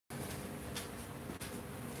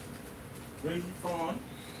Where's your phone?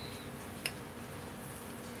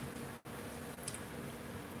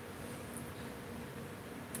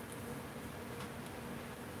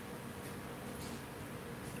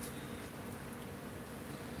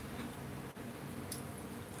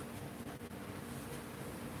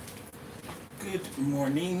 Good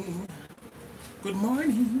morning. Good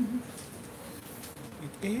morning.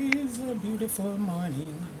 It is a beautiful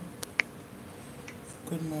morning.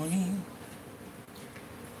 Good morning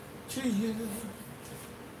to you.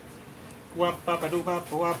 Wap bap doo bap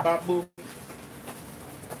wap bap boop.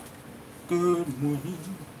 Good morning.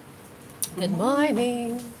 Good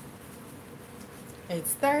morning.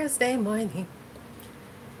 It's Thursday morning.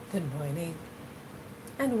 Good morning.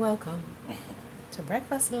 And welcome to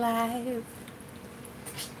Breakfast Live.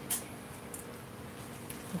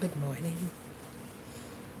 Good morning.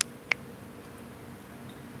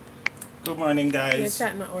 Good morning, Your guys.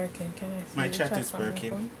 chat not working. Can I see My your chat is from my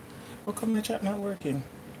working. phone? How come my chat not working?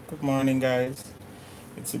 Good morning, guys.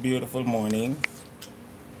 It's a beautiful morning.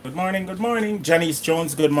 Good morning, good morning. Janice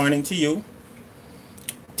Jones, good morning to you.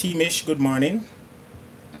 Teamish, good morning.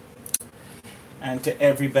 And to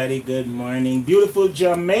everybody, good morning. Beautiful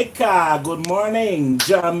Jamaica, good morning.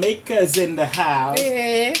 Jamaica's in the house.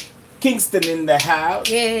 Yeah. Kingston in the house.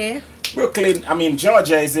 Yeah. Brooklyn,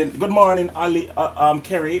 Georgia is in. Good morning,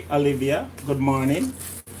 Kerry, Olivia. Good morning.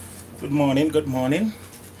 Good morning, good morning.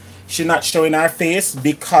 She not showing her face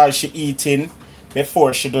because she eating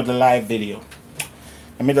before she do the live video.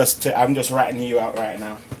 I'm just writing you out right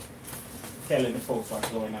now. Telling the folks what's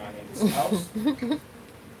going on in this house.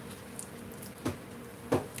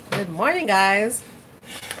 Good morning, guys.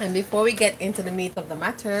 And before we get into the meat of the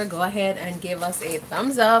matter, go ahead and give us a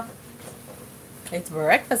thumbs up. It's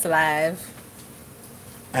Breakfast Live.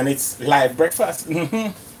 And it's live breakfast.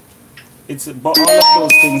 It's about all of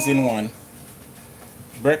those things in one.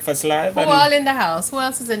 Breakfast live Who and all in the house? Who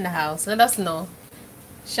else is in the house? Let us know.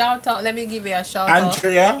 Shout out. Let me give you a shout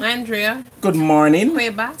Andrea. out. Andrea. Good morning.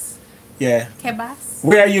 Quebas. Yeah. Kebas.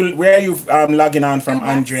 Where are you logging on from, Quebas.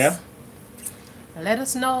 Andrea? Let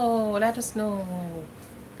us know. Let us know.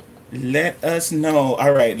 Let us know.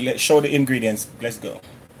 All right. Let's show the ingredients. Let's go.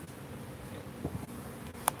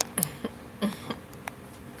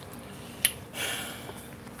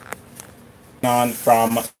 On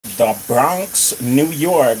from the Bronx, New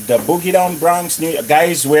York, the Boogie Down Bronx, New York.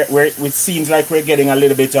 Guys, it seems like we're getting a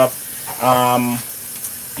little bit of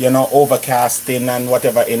overcasting and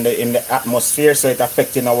whatever in the atmosphere, so it's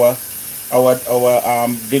affecting our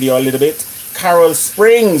video a little bit. Carol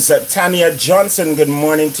Springs, Tanya Johnson, good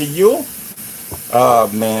morning to you. Oh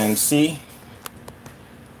man, see.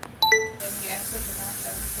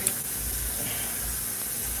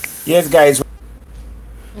 Yes, guys.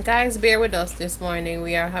 Guys, bear with us this morning.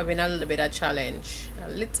 We are having a little bit of challenge. A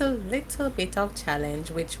little bit of challenge,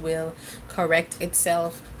 which will correct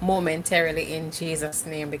itself momentarily in Jesus'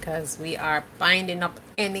 name, because we are binding up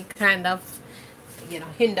any kind of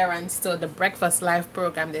hindrance to the Breakfast Live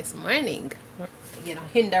program this morning.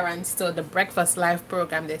 Hindrance to the Breakfast Live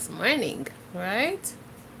program this morning, right?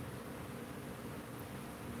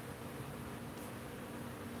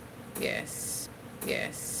 Yes.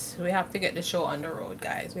 We have to get the show on the road,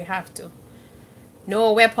 guys. We have to.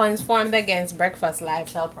 No weapons formed against Breakfast Live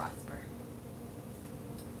shall prosper.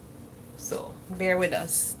 So, bear with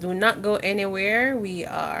us. Do not go anywhere. We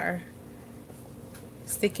are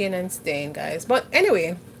sticking and staying, guys. But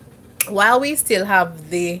anyway, while we still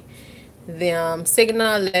have the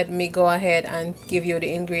signal, let me go ahead and give you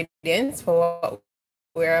the ingredients for what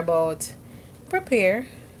we're about prepare.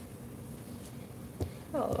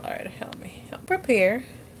 Oh Lord, help me. Prepare.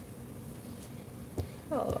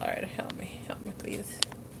 Oh Lord, help me please.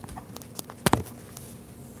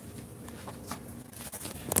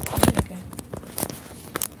 Okay.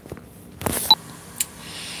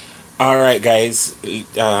 All right, guys.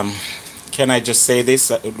 Can I just say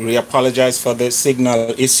this? We apologize for the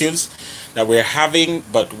signal issues that we're having,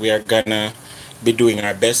 but we are gonna be doing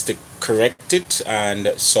our best to correct it,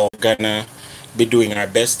 and so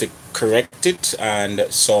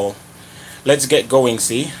let's get going.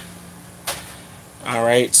 See. All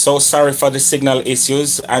right. So sorry for the signal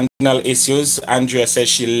issues. Andrea says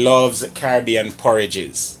she loves Caribbean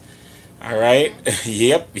porridges. All right.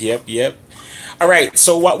 Yep. All right.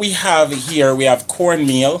 So what we have here, we have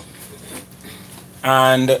cornmeal,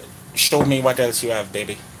 and show me what else you have,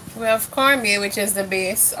 baby. We have cornmeal, which is the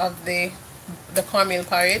base of the cornmeal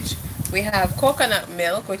porridge. We have coconut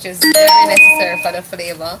milk, which is very necessary for the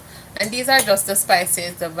flavor. And these are just the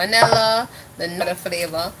spices, the vanilla, the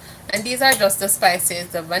nutmeg,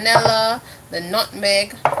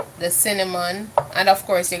 the cinnamon, And of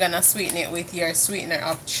course, you're gonna sweeten it with your sweetener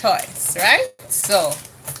of choice, right? So,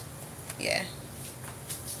 yeah.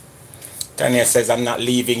 Tanya says, I'm not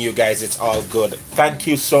leaving you guys. It's all good. Thank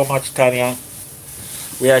you so much, Tanya.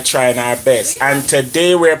 We are trying our best. And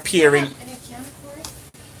today we're pairing.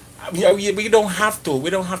 Yeah, we don't have to. We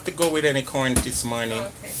don't have to go with any corn this morning.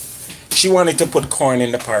 Okay. She wanted to put corn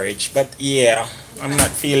in the porridge. But yeah, I'm not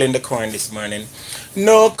feeling the corn this morning.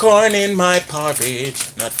 No corn in my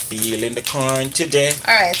porridge. Not feeling the corn today.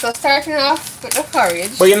 Alright, so starting off with the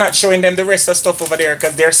porridge. But you're not showing them the rest of stuff over there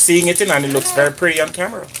because they're seeing it and it looks very pretty on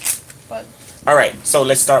camera. Alright, so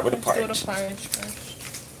let's start with the porridge. Do the porridge first.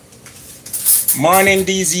 Morning,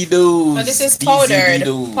 DZ Doos. So this is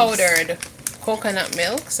powdered coconut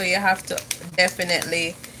milk. So you have to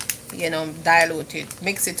definitely, you know, dilute it,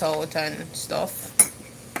 mix it out and stuff.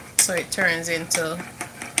 So it turns into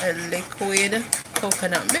a liquid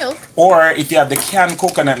coconut milk. Or if you have the canned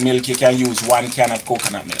coconut milk, you can use 1 can of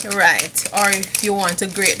coconut milk. Right. Or if you want to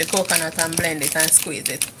grate the coconut and blend it and squeeze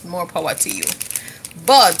it, more power to you.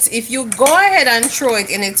 But if you go ahead and throw it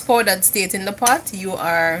in its powdered state in the pot, you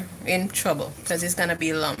are in trouble because it's gonna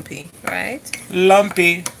be lumpy, right?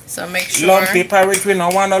 Lumpy. So make sure. Lumpy porridge, we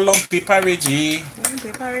don't want a lumpy porridge.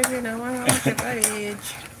 Lumpy porridge, we don't want a lumpy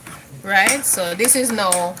porridge. Right? So this is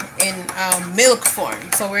now in milk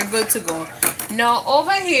form. So we're good to go. Now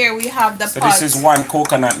over here we have the pot. So this is 1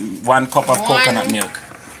 cup of coconut milk.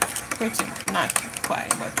 Pretty, not quite,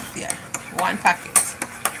 but yeah, 1 packet.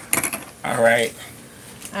 All right.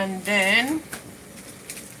 And then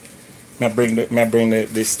may I bring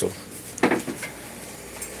this too.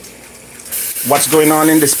 What's going on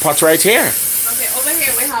in this pot right here? Okay, over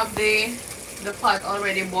here we have the pot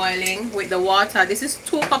already boiling with the water. This is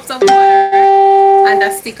 2 cups of water and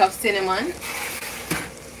a stick of cinnamon.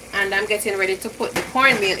 And I'm getting ready to put the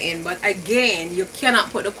cornmeal in, but again, you cannot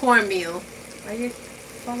put the cornmeal. Are you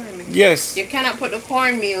following me? Yes. You cannot put the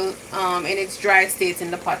cornmeal in its dry state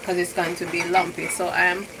in the pot because it's going to be lumpy. So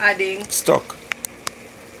I'm adding stock.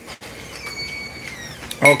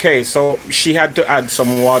 Okay, so she had to add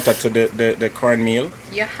some water to the cornmeal.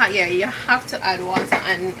 Yeah, you have to add water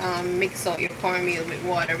and mix out your cornmeal with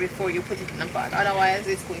water before you put it in the pot. Otherwise,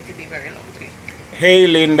 it's going to be very lumpy. Hey,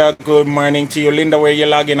 Linda. Good morning to you, Linda. Where you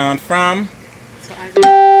logging on from? So I'm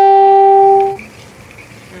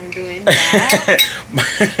doing that.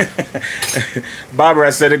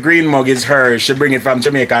 Barbara said the green mug is hers. She bring it from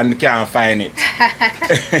Jamaica and can't find it.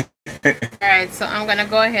 Alright, so I'm gonna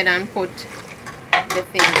go ahead and put the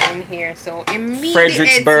thing in here. So immediately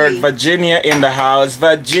Fredericksburg, Virginia in the house.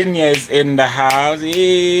 Virginia is in the house.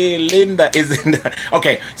 Hey, Linda is in the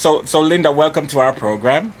okay. So Linda, welcome to our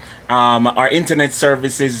program. Our internet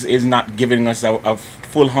services is not giving us a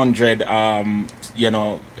full 100 you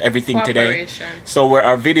know, everything today. So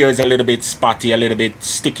our video is a little bit spotty, a little bit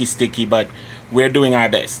sticky, but we're doing our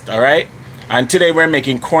best. All right. And today we're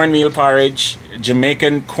making cornmeal porridge,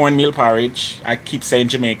 Jamaican cornmeal porridge. I keep saying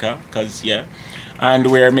Jamaica because yeah.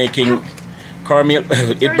 And we're making cornmeal.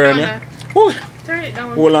 It burn it. Turn it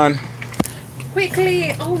down. Hold on.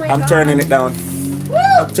 Quickly. Oh my God. I'm turning it down. Woo!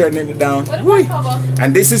 I'm turning it down.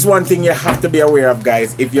 And this is one thing you have to be aware of,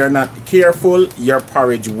 guys. If you're not careful, your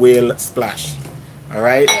porridge will splash. All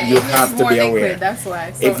right, yeah, you have to be aware. That's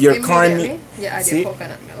why. So if your corn, see,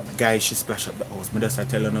 coconut milk. Guys, she splash up the house. Me just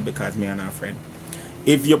telling her because me and our friend.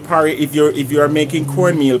 If your porridge, if you are making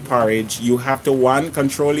cornmeal porridge, you have to 1,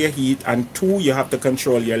 control your heat, and 2, you have to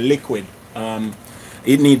control your liquid.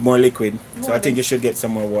 It need more liquid, so I think you should get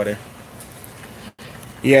some more water.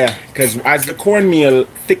 Yeah, because as the cornmeal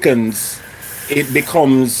thickens, it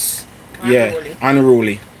becomes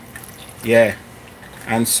unruly. Yeah,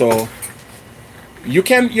 and so you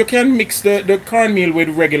can mix the cornmeal with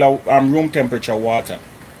regular room temperature water.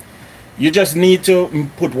 You just need to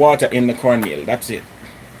put water in the cornmeal. That's it.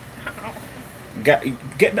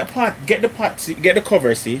 Get the pot, get the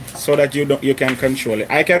cover, see, so that you can control it.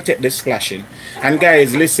 I can take the splashing. And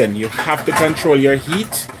guys, listen, you have to control your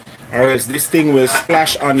heat, or else this thing will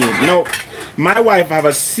splash on you. You know, my wife have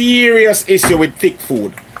a serious issue with thick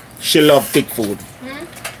food. She loves thick food.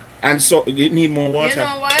 And so it need more water. You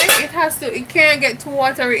know why? It can't get too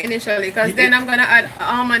watery initially, because then I'm gonna add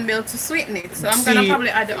almond milk to sweeten it. So I'm gonna probably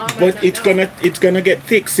add the almond milk. But it's gonna get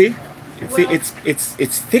thick, see? See,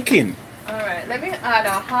 it's thickening. Alright, let me add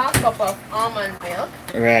a ½ cup of almond milk.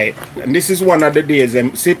 Right. And this is one of the days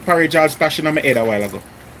see porridge all splashing on my head a while ago.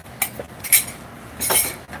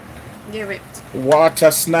 Give it.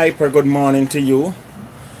 Water Sniper, good morning to you.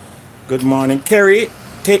 Good morning. Kerry,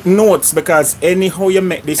 take notes, because anyhow you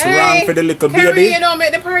make this wrong for the little Kerry, baby. you don't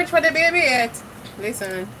make the porridge for the baby yet.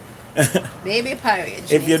 Listen. Baby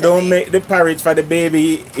porridge. If you don't make the porridge for the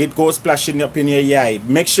baby, it goes splashing up in your eye.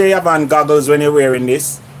 Make sure you have on goggles when you're wearing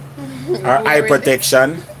this. Or eye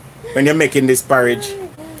protection when you're making this porridge.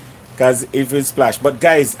 Because it will splash. But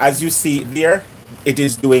guys, as you see there, it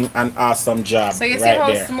is doing an awesome job. So you see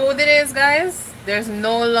how smooth it is, guys? There's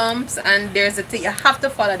no lumps, and there's a you have to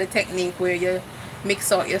follow the technique where you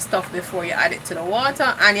mix out your stuff before you add it to the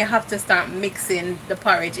water, and you have to start mixing the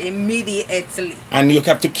porridge immediately. And you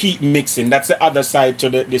have to keep mixing. That's the other side to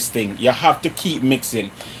this thing. You have to keep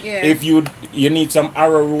mixing. Yeah. If you need some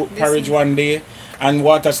arrowroot porridge one day, and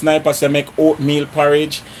Water Sniper say make oatmeal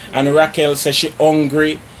porridge, and Raquel says she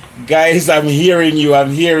hungry. Guys, I'm hearing you.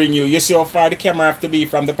 I'm hearing you. You see how far the camera have to be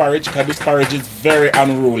from the porridge? Because this porridge is very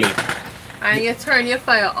unruly. And you turn your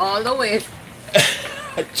fire all the way.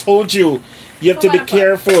 I told you. You have to be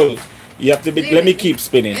careful. You have to be. Let me keep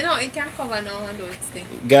spinning. You know, it can cover now and do its thing.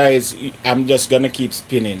 Guys, I'm just gonna keep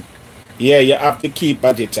spinning. Yeah, you have to keep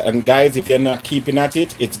at it. And guys, if you're not keeping at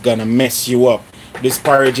it, it's gonna mess you up. This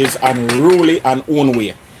porridge is unruly and own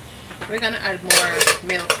way. We're gonna add more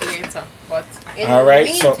milk later, but in all right,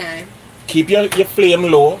 the meantime, so keep your flame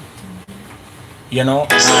low. You know, and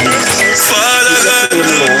keep your flame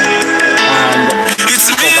low. And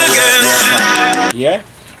yeah.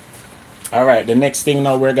 All right. The next thing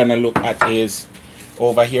now we're gonna look at is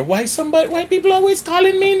over here. Why people always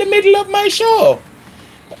calling me in the middle of my show?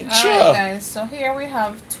 Sure. Alright, guys. So here we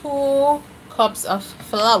have 2 cups of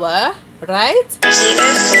flour, right?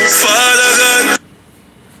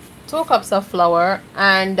 2 cups of flour,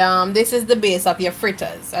 and this is the base of your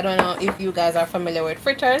fritters. I don't know if you guys are familiar with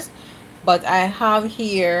fritters, but I have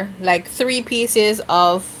here like 3 pieces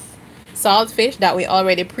of saltfish that we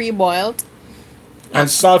already pre-boiled. And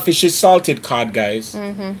saltfish is salted cod, guys.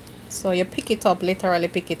 So you pick it up, literally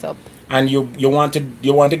pick it up. And you want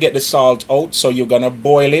to get the salt out, so you're gonna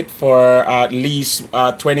boil it for at least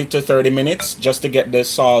 20 to 30 minutes just to get the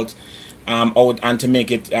salt out and to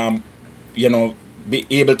make it you know, be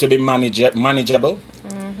able to be manageable.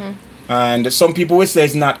 And some people will say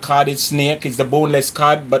it's not cod, it's snake, it's the boneless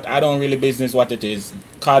cod, but I don't really business what it is.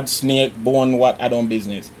 Cod, snake, bone, what I don't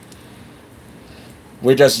business.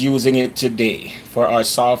 We're just using it today for our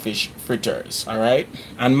saltfish fritters, all right?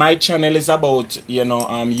 And my channel is about, you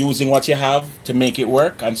know, using what you have to make it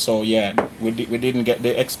work. And so, yeah, we didn't get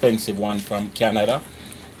the expensive one from Canada.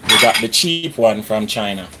 We got the cheap one from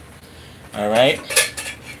China, all right?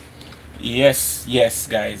 Yes, yes,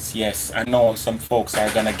 guys, yes. I know some folks are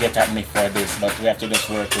going to get at me for this, but we have to just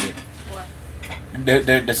work with it. What?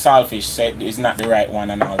 The saltfish said is not the right one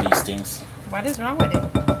and all these things. What is wrong with it?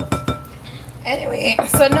 Anyway,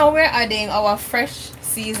 so now we're adding our fresh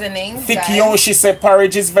seasoning. Thicky Yoshi said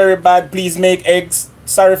porridge is very bad. Please make eggs.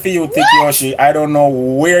 Sorry for you, Thicky Yoshi. I don't know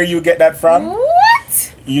where you get that from.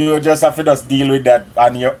 What? You just have to just deal with that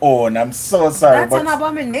on your own. I'm so sorry. That's an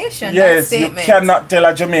abomination. Yes, you cannot tell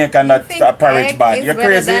a Jamaican that a porridge bad. You're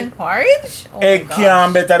crazy. Than porridge? Oh, egg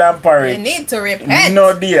can better than porridge. You need to repent.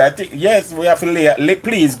 No, dear. I think, yes, we have to lay.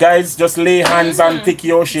 Please, guys, just lay hands on Thicky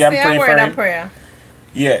Yoshi and pray for him. Prayer.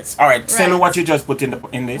 Yes. All right. Tell me what you just put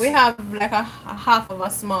in this. We have like a half of a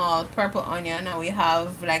small purple onion, and we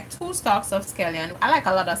have like 2 stalks of scallion. I like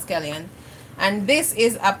a lot of scallion. And this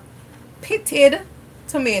is a pitted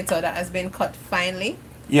tomato that has been cut finely.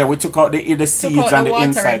 Yeah, we took out the seeds and the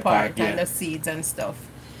inside part. And the seeds and stuff.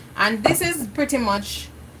 And this is pretty much,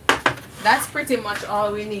 that's pretty much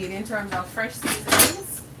all we need in terms of fresh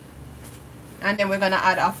seasonings. And then we're going to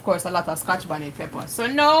add, of course, a lot of Scotch Bonnet Pepper. So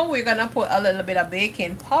now we're going to put a little bit of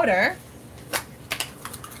baking powder.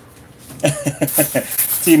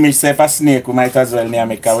 Team me say if a snake, we might as well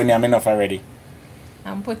make we name enough already.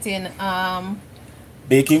 I'm putting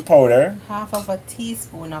baking powder. Half of a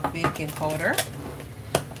teaspoon of baking powder.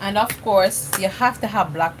 And of course, you have to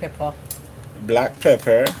have black pepper. Black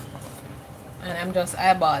pepper. And I'm just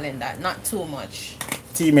eyeballing that, not too much.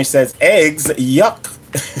 Teamish says eggs, yuck.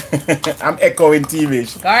 I'm echoing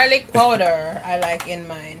Teamish. Garlic powder, I like in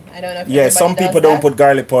mine. I don't know if yeah, some people don't put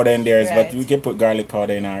garlic powder in theirs, right. But we can put garlic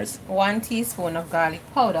powder in ours. 1 teaspoon of garlic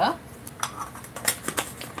powder.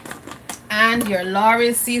 And your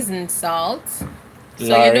Lawry's seasoned salt.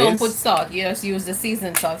 So you don't put salt, you just use the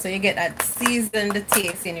seasoned salt. So you get that seasoned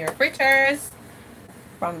taste in your fritters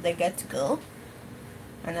from the get-go.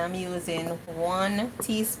 And I'm using 1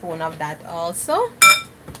 teaspoon of that also.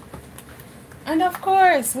 And of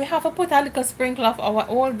course, we have to put a little sprinkle of our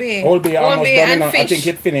Old Bay. Old Bay almost done now. I think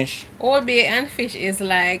it finished. Old Bay and fish is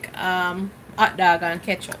like hot dog and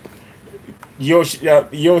ketchup.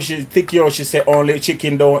 Yoshi, Thick Yoshi say only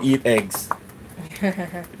chicken don't eat eggs.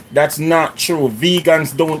 That's not true.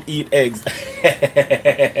 Vegans don't eat eggs.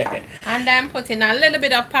 And I'm putting a little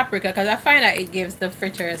bit of paprika because I find that it gives the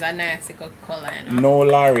fritters a nice good color. You know? No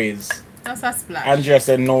Larry's. Just a splash. Andrea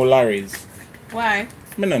said no Larry's. Why?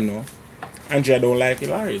 I don't know. Andrea don't like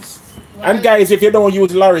Larry's. Well, and guys, if you don't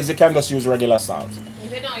use Larry's, you can just use regular salt.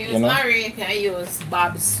 If you don't use Larry, you can use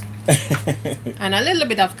Bob's. And a little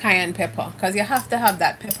bit of cayenne pepper because you have to have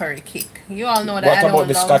that peppery kick. You all know that. What about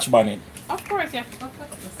the Scotch Bonnet? Of course, you have to put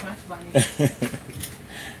the Scotch Bonnet.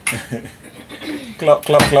 Cluck,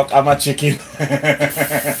 cluck, cluck, I'm a chicken.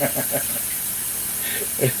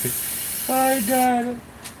 My God.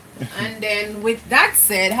 And then with that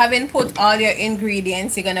said, having put all your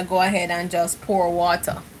ingredients, you're gonna go ahead and just pour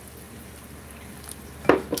water.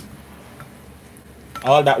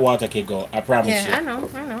 All that water can go, I promise you. Yeah, I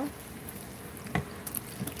know.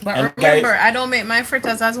 But and remember, guys, I don't make my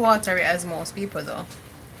fritters as watery as most people though.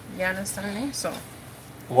 You understand me? So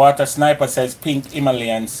Water Sniper says pink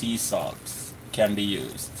Himalayan sea salts can be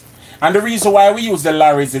used. And the reason why we use the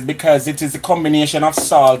Larry's is because it is a combination of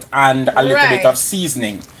salt and a little bit of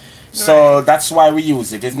seasoning. So that's why we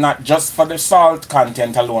use it. It's not just for the salt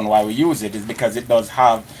content alone why we use it. It's because it does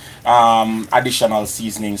have additional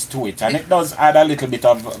seasonings to it. And it does add a little bit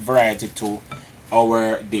of variety to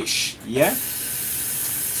our dish. Yeah?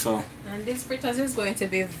 So. And this fritters is going to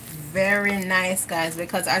be very nice, guys,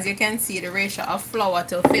 because as you can see, the ratio of flour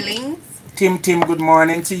to fillings. Tim, good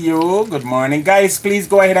morning to you. Good morning. Guys, please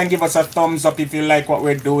go ahead and give us a thumbs up if you like what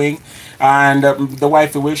we're doing. And the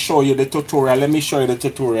wifey will show you the tutorial. Let me show you the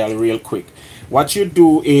tutorial real quick. What you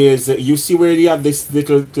do is, you see where you have this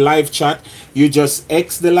little live chat. You just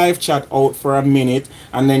X the live chat out for a minute.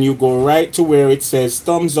 And then you go right to where it says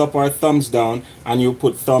thumbs up or thumbs down. And you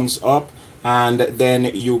put thumbs up. And then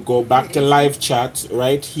you go back to live chat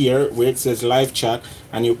right here where it says live chat.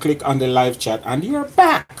 And you click on the live chat. And you're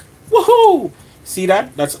back. Woohoo! See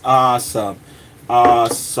that? That's awesome.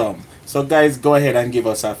 Awesome. So guys, go ahead and give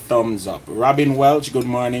us a thumbs up. Robin Welch, good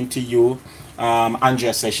morning to you.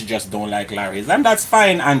 Andrea says she just don't like Larry's. And that's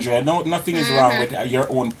fine, Andrea. No, nothing is wrong with your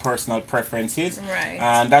own personal preferences. Right.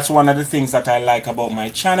 And that's one of the things that I like about my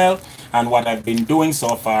channel. And what I've been doing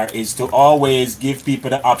so far is to always give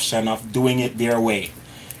people the option of doing it their way.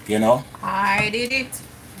 You know? I did it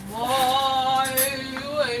my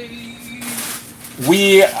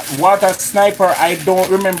way. Water Sniper, I don't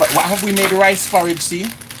remember. What have we made rice porridge, see?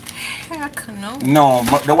 Heck no. No,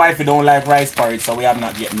 the wifey don't like rice porridge, so we have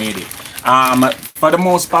not yet made it. For the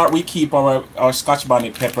most part, we keep our Scotch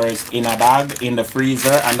Bonnet Peppers in a bag in the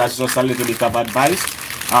freezer, and that's just a little bit of advice.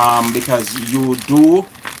 Because you do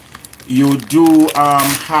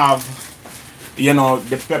have, you know,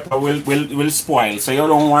 the pepper will spoil, so you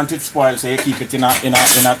don't want it spoiled, so you keep it in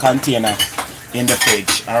a container in the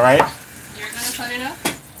fridge. All right. Cut it up?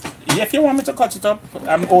 Yeah, if you want me to cut it up,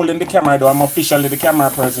 I'm holding the camera though. I'm officially the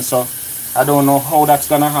camera person, so I don't know how that's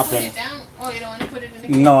gonna happen. Put it down? Oh, you don't want to put it in the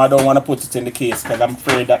case? No, I don't want to put it in the case because I'm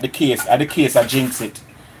afraid that the case I jinx it.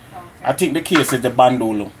 Okay. I think the case is the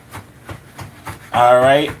bandolo.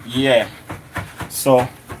 Alright, yeah. So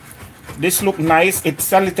this look nice.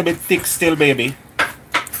 It's a little bit thick still, baby.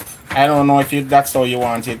 I don't know if that's how you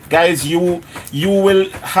want it, guys. You will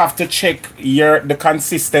have to check the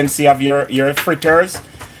consistency of your fritters.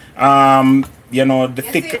 You know, the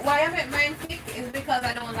thick. See, why I make mine thick is because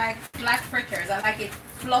I don't like flat fritters. I like it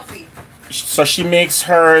fluffy. So she makes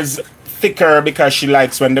hers thicker because she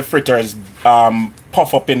likes when the fritters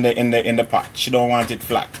puff up in the pot. She don't want it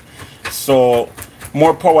flat. So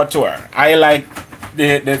more power to her. I like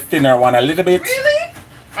the thinner one a little bit. Really?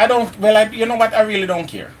 I don't. Well, you know what? I really don't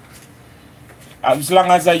care. As long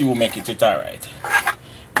as you make it, it's alright.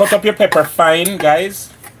 Cut up your pepper fine,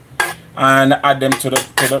 guys, and add them to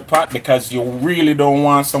the pot because you really don't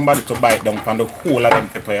want somebody to bite down from the whole of them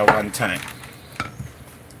pepper at one time.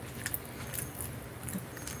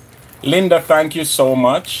 Linda, thank you so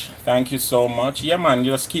much. Thank you so much. Yeah, man,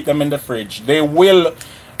 just keep them in the fridge. They will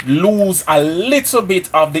lose a little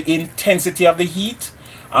bit of the intensity of the heat,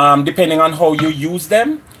 depending on how you use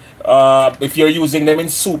them. If you're using them in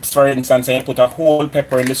soups, for instance, and you put a whole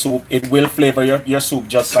pepper in the soup, it will flavor your soup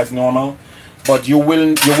just as normal. But you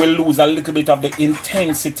will lose a little bit of the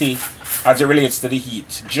intensity as it relates to the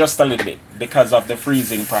heat, just a little bit, because of the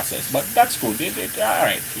freezing process. But that's good. All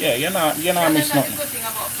right. Yeah, you're not missing nothing. The good thing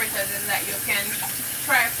about fritters is that you can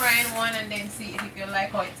try frying one and then see if you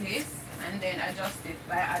like how it tastes, and then adjust it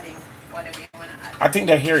by adding whatever you want to add. I think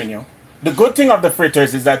they're hearing you. The good thing of the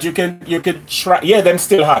fritters is that you could try. Yeah, them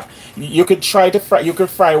still hot. You could try to fry. You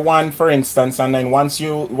could fry one, for instance, and then once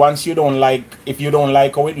you don't like, if you don't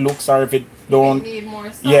like how it looks or if it Don't need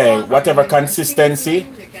more salt, yeah, whatever consistency.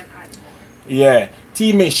 You can add more. Yeah.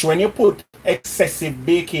 Teamish, when you put excessive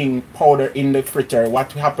baking powder in the fritter,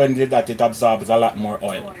 what happens is that it absorbs a lot more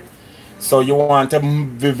oil. So you want to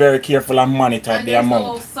be very careful and monitor the amount.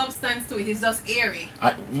 And there's no substance to it, it's just airy.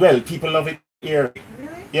 Well, people love it airy.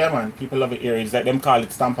 Really? Yeah, man, people love it airy. It's like them call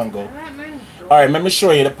it stamp and go. Alright, let me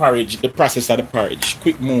show you the porridge, the process of the porridge.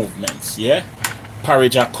 Quick movements, yeah?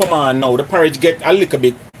 Porridge, come on now. The porridge get a little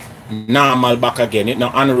bit normal back again. It's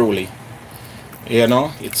not unruly. You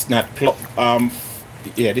know, it's not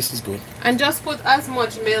yeah, this is good. And just put as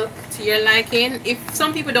much milk to your liking. If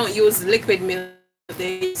some people don't use liquid milk,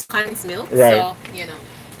 they use condensed milk. Right. So, you know.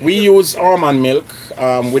 We use almond milk.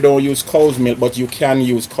 We don't use cow's milk, but you can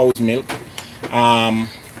use cow's milk.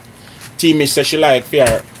 Teamish says she like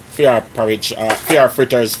fair porridge, fair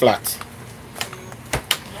fritters flat.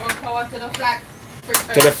 More power to the flat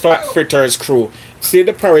fritters. To the flat fritters crew. See,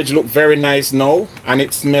 the porridge look very nice now, and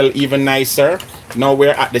it smell even nicer. Now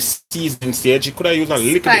we're at the seasoning stage. You could have used a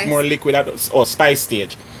little bit more liquid or spice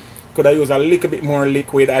stage. Could I use a little bit more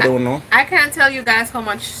liquid? I don't know. I can't tell you guys how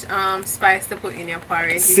much spice to put in your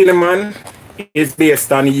porridge. Cinnamon is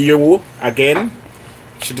based on you again.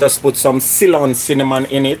 Should just put some Ceylon cinnamon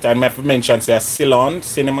in it. I might mention say Ceylon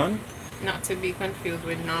cinnamon. Not to be confused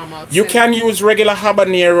with normal. You can use regular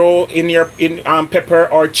habanero in your pepper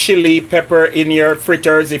or chili pepper in your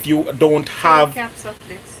fritters if you don't have.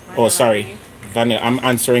 Oh, sorry, Vanilla. I'm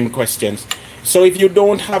answering questions. So if you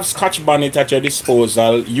don't have Scotch bonnet at your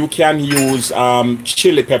disposal, you can use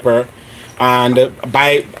chili pepper, and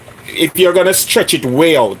if you're gonna stretch it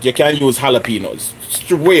way out, you can use jalapenos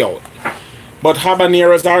way out. But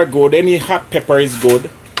habaneros are good. Any hot pepper is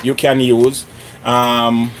good. You can use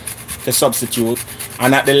to substitute.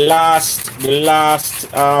 And at the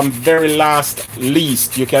very last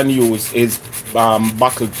least you can use is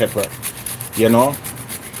bottled pepper. You know.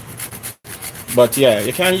 But yeah,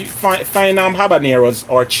 you can find habaneros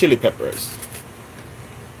or chili peppers.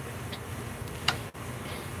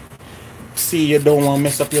 See, you don't want to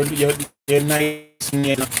mess up your nice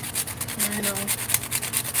meal. I know.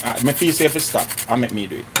 My feel safe to stop. I'll make me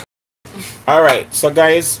do it. Alright, so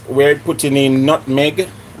guys, we're putting in nutmeg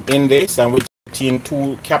in this, and we're putting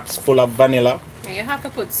 2 caps full of vanilla. And you have to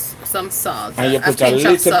put some salt. And you put a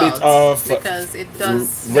little bit of because it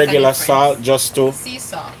does regular salt just to sea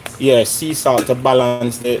salt. Yeah, sea salt to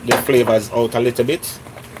balance the flavors out a little bit.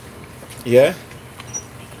 Yeah.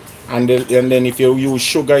 And then if you use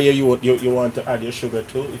sugar, you want to add your sugar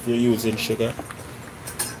too if you're using sugar.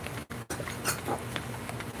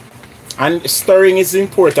 And stirring is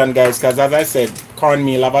important, guys, because as I said,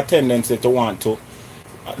 cornmeal have a tendency to want to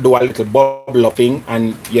do a little bubble upping,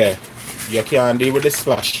 and yeah, you can't deal with the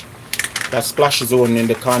splash. That splash zone in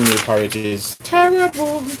the cornmeal porridge is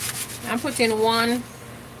terrible. I'm putting 1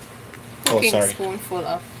 cooking spoonful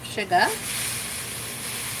of sugar.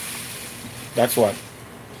 That's what?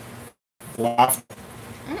 What?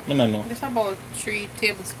 No. It's about 3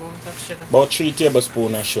 tablespoons of sugar. About 3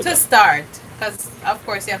 tablespoons of sugar. To start, because of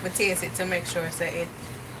course you have to taste it to make sure that it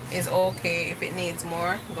is okay. If it needs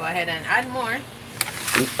more, go ahead and add more.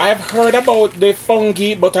 I've heard about the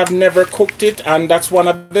fungi, but I've never cooked it, and that's one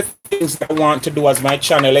of the things that I want to do as my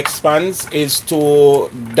channel expands, is to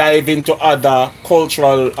dive into other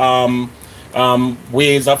cultural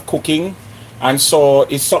ways of cooking. And so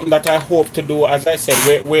it's something that I hope to do. As I said,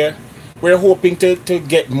 we're hoping to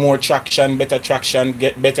get more traction,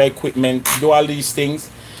 get better equipment, do all these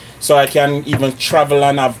things, so I can even travel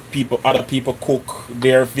and have other people cook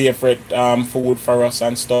their favorite food for us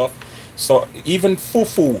and stuff. So even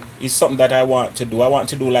fufu is something that I want to do. I want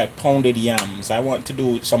to do like pounded yams. I want to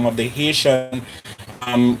do some of the Haitian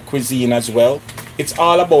cuisine as well. It's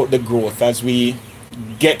all about the growth as we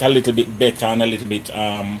get a little bit better and a little bit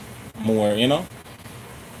more, you know,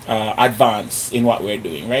 advanced in what we're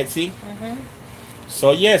doing, right? See?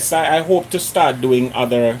 So yes, I hope to start doing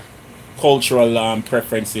other cultural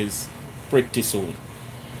preferences pretty soon.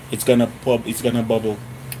 It's gonna bubble.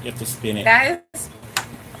 You have to spin it. Guys,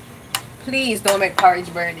 please don't make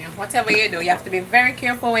porridge burn you. Whatever you do, you have to be very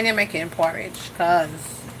careful when you're making porridge, because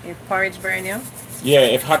if porridge burn you, yeah,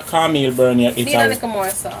 if hot cornmeal burn you, it's need a little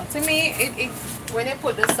more salt. To me, it when you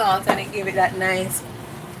put the salt and it give it that nice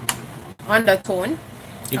undertone.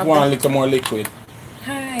 It want a little more liquid.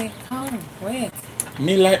 Hi, come, wait.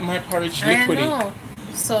 Me like my porridge liquidy. I know.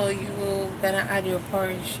 So you're gonna add your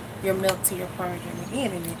porridge, your milk to your porridge and you're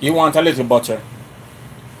eating it. You want a little butter.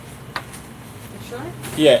 Sure?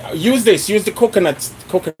 Yeah, use this. Use the coconut,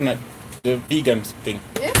 the vegan thing.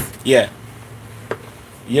 Yes? Yeah.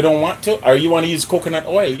 You don't want to, or you want to use coconut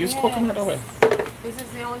oil? Use coconut oil. This is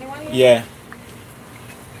the only one here? Yeah.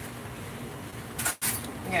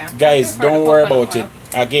 Yeah. Guys, don't worry about it.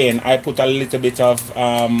 Again, I put a little bit of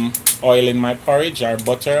oil in my porridge, or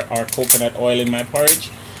butter or coconut oil in my porridge.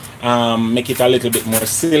 Make it a little bit more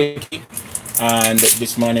silky. And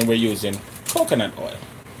this morning we're using coconut oil.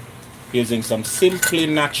 Using some simply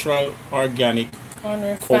natural, organic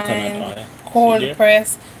coconut oil. Cold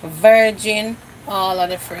press, virgin, all of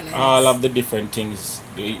the different. All of the different things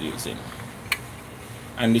we're using.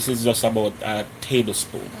 And this is just about a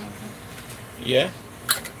tablespoon. Yeah?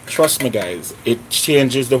 Trust me, guys, it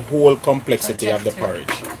changes the whole complexity of the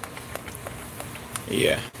porridge.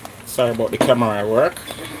 Yeah. Sorry about the camera work.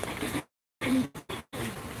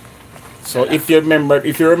 So if you remember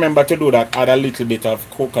to do that, add a little bit of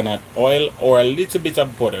coconut oil or a little bit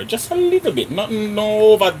of butter. Just a little bit. Nothing,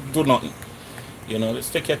 no overdo nothing. You know,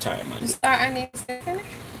 just take your time.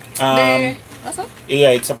 Yeah,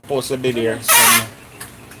 it's supposed to be there.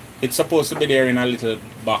 It's supposed to be there in a little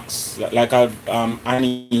box, like a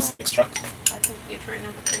anise extract.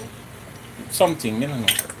 Something, you don't know.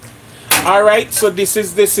 All right, so this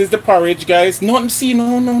is the porridge, guys. No, see,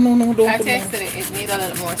 no, don't. I tasted it. It needs a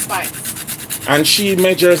little more spice. And she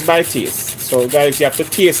measures by taste. So, guys, you have to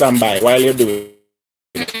taste and buy while you're doing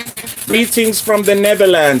it. Greetings from the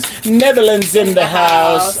Netherlands. Netherlands in the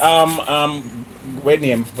house. What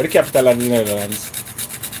name? What the capital of the Netherlands?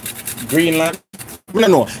 Greenland.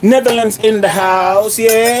 No. Netherlands in the house,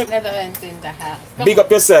 yeah. Netherlands in the house. Big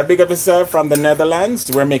up yourself from the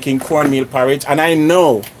Netherlands. We're making cornmeal porridge, and I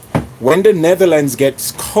know when the Netherlands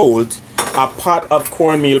gets cold, a pot of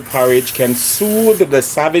cornmeal porridge can soothe the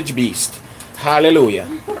savage beast. Hallelujah.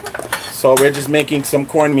 So we're just making some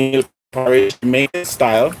cornmeal porridge, Jamaican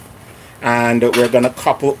style, and we're gonna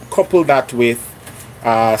couple that with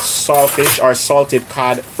saltfish or salted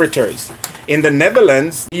cod fritters. In the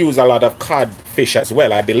Netherlands, they use a lot of cod fish as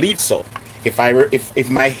well. I believe so. If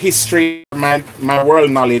my history, my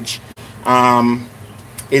world knowledge,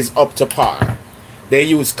 is up to par, they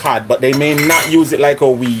use cod, but they may not use it like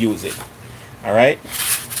how we use it. All right.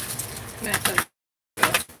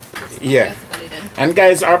 Yeah. And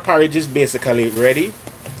guys, our porridge is basically ready.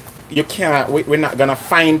 You can't. We're not gonna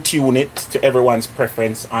fine tune it to everyone's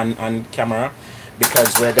preference on camera,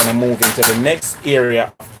 because we're gonna move into the next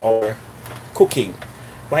area of our cooking.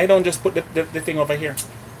 Why don't just put the thing over here?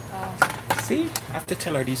 See, I have to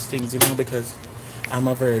tell her these things, you know, because I'm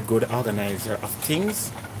a very good organizer of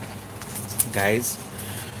things, guys.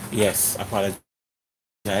 Yes, apologize.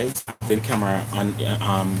 The camera on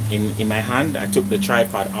in my hand. I took the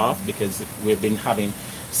tripod off because we've been having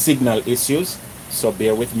signal issues, so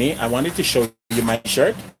bear with me. I wanted to show you my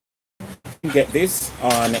shirt. You can get this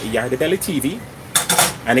on Yardie Belly TV,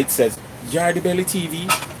 and it says Yardie Belly TV,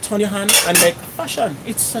 turn your hand and make fashion.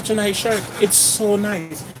 It's such a nice shirt. It's so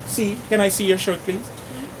nice. See, can I see your shirt, please?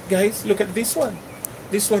 Guys, look at this one.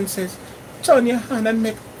 This one says turn your hand and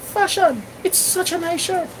make fashion. It's such a nice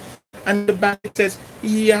shirt. And the back it says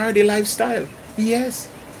Yardie Lifestyle. Yes,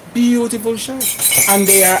 beautiful shirt. And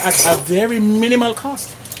they are at a very minimal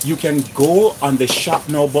cost. You can go on the shop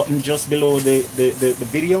now button just below the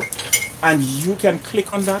video, and you can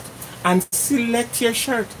click on that and select your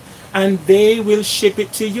shirt, and they will ship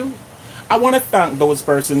it to you. I want to thank those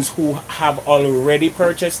persons who have already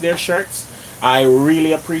purchased their shirts. I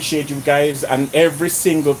really appreciate you guys, and every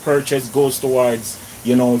single purchase goes towards,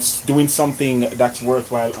 you know, doing something that's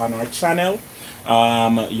worthwhile on our channel.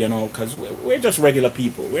 You know, because we're just regular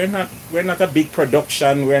people. We're not a big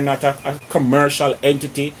production. We're not a commercial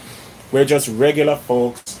entity. We're just regular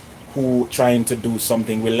folks who trying to do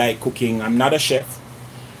something. We like cooking. I'm not a chef.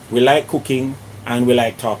 We like cooking and we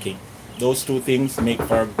like talking. Those two things make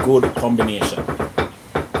for a good combination.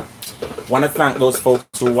 Want to thank those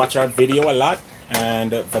folks who watch our video a lot,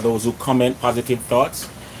 and for those who comment positive thoughts.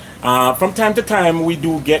 From time to time, we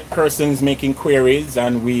do get persons making queries,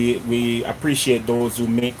 and we appreciate those who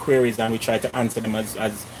make queries, and we try to answer them as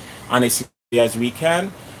honestly as we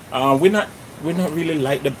can. We're not really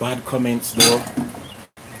like the bad comments though.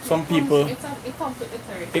 Some people it comes with the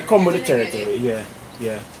territory. It comes with the territory.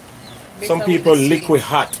 Yeah. Some people liquid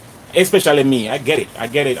hot, especially me. I get it.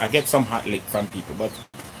 I get some hot lick from people, but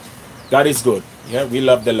God is good. Yeah, we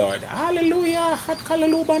love the Lord. Hallelujah. Hot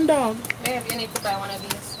callaloo bandog. Babe, you need to buy one of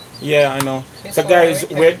these. Yeah, I know. So guys,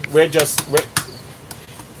 we're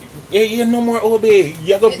yeah, no more OB.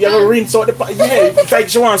 You gotta rinse out the pot. Yeah, it's like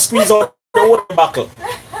she wants to squeeze out the water buckle.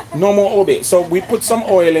 No more OB. So we put some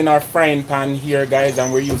oil in our frying pan here, guys,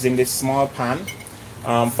 and we're using this small pan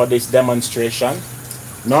for this demonstration.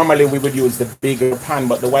 Normally we would use the bigger pan,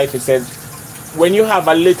 but the wife says when you have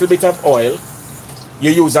a little bit of oil,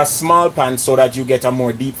 you use a small pan so that you get a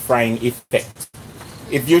more deep frying effect.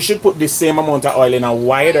 If you should put the same amount of oil in a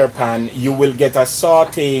wider pan, you will get a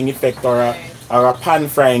sauteing effect or a pan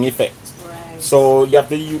frying effect. Right. So you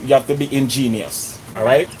have to be ingenious. All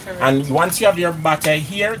right. Correct. And once you have your batter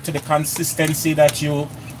here to the consistency that you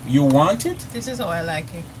want it, This is how I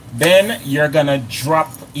like it. then you're gonna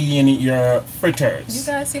drop in your fritters. You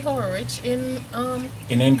guys see how rich in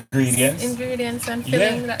ingredients. ingredients and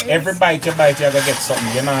filling that is? Every bite you bite, you're gonna get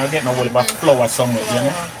something. You're not getting a whole of flour somewhere, you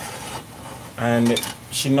know. And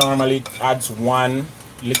she normally adds one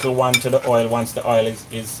little one to the oil once the oil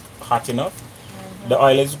is hot enough. The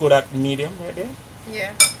oil is good at medium right there.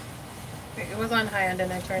 Yeah. It was on high and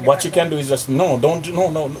then I turned it What back you can down. do is just no.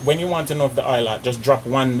 When you want to know if the oil hot, just drop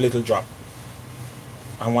one little drop.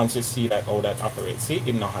 And once you see that how that operates, see,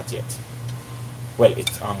 it's not hot yet. Well,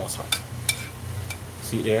 it's almost hot.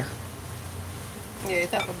 See there? Yeah,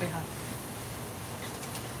 it's up a bit hot.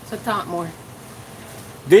 So talk more.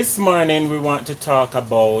 This morning we want to talk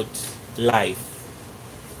about life.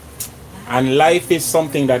 And life is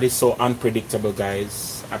something that is so unpredictable,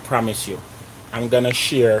 guys. I promise you. I'm gonna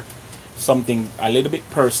share something a little bit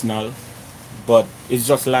personal, but it's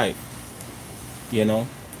just life. You know?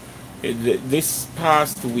 This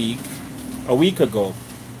past week, a week ago,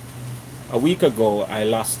 I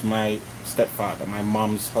lost my stepfather, my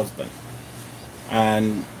mom's husband.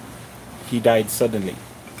 And he died suddenly.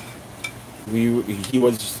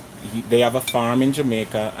 They have a farm in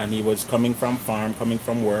Jamaica, and he was coming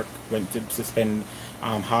from work, went to spend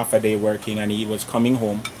half a day working, and he was coming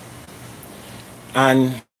home,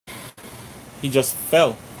 and he just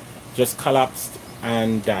fell, just collapsed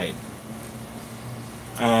and died.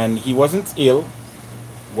 And he wasn't ill,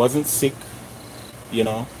 wasn't sick, you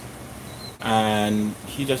know, and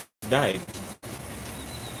he just died.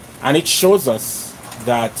 And it shows us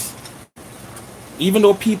that even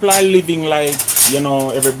though people are living like, you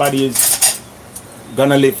know, everybody is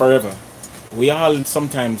gonna live forever, we all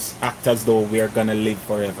sometimes act as though we are gonna live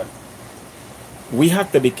forever. We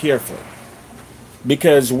have to be careful,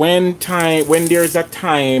 because when there's a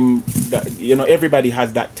time that, you know, everybody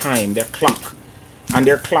has that time, their clock, and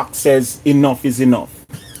their clock says enough is enough.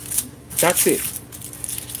 That's it.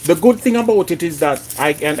 The good thing about it is that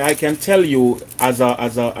I can tell you as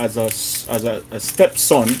a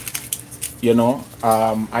stepson, you know,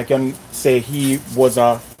 I can say he was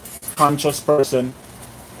a conscious person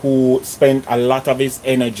who spent a lot of his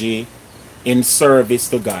energy in service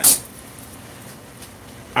to God.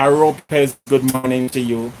 Aropez, good morning to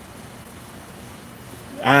you.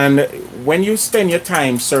 And when you spend your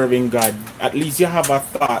time serving God, at least you have a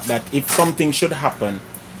thought that if something should happen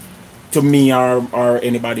to me or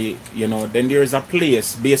anybody, you know, then there is a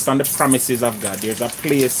place based on the promises of God. There's a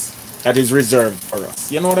place that is reserved for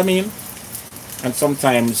us. You know what I mean? And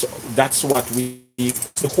sometimes that's what the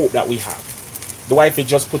hope that we have. The wife is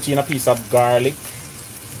just putting a piece of garlic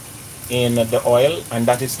in the oil, and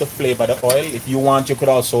that is to flavor the oil. If you want, you could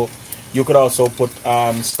also put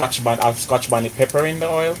Scotch Bonnet Pepper in the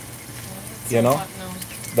oil. It's You so know, hot now.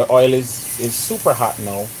 the oil is super hot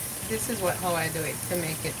now. This is how I do it to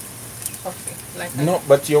make it puffy. Like No, that.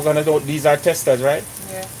 but you're gonna do, these are testers, right?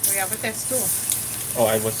 Yeah, we have a test too. Oh,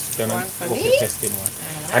 I was gonna One for go me? for testing one.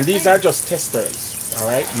 And these are just testers, all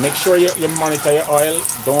right? Make sure you monitor your oil.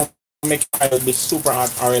 Don't make your oil be super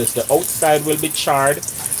hot, or else the outside will be charred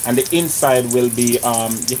and the inside will be,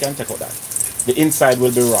 you can take out that. The inside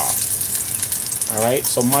will be raw, all right?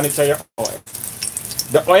 So monitor your oil.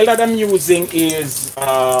 The oil that I'm using is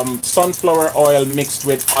sunflower oil mixed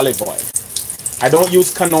with olive oil. I don't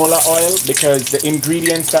use canola oil because the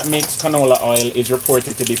ingredients that makes canola oil is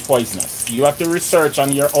reported to be poisonous. You have to research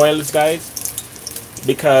on your oils, guys,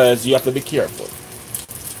 because you have to be careful,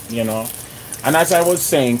 you know. And as I was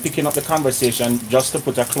saying, picking up the conversation, just to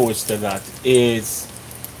put a close to that, is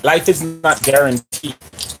life is not guaranteed.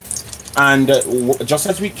 And just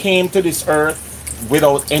as we came to this earth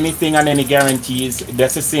without anything and any guarantees,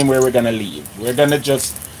 that's the same way we're going to leave. We're going to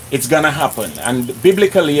just, it's going to happen. And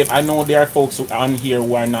biblically, I know there are folks on here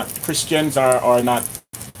who are not Christians or not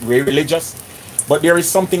very religious, but there is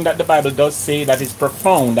something that the Bible does say that is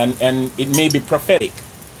profound, and it may be prophetic.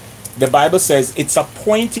 The Bible says it's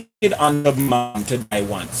appointed unto man to die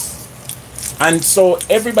once. And so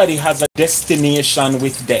everybody has a destination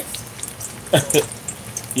with death.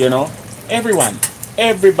 You know,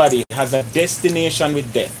 everybody has a destination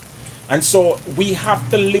with death. And so we have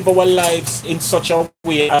to live our lives in such a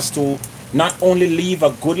way as to not only leave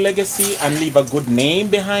a good legacy and leave a good name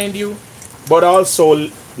behind you, but also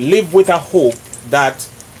live with a hope that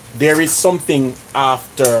there is something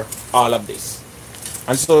after all of this.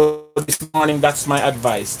 And so this morning, that's my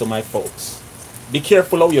advice to my folks. Be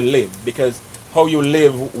careful how you live, because how you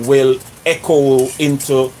live will echo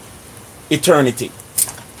into eternity.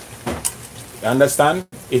 You understand?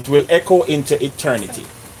 It will echo into eternity.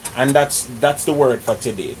 And that's the word for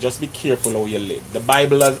today. Just be careful how you live. The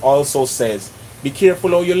Bible also says, be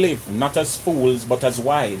careful how you live, not as fools, but as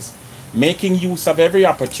wise, making use of every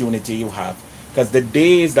opportunity you have, because the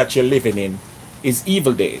days that you're living in is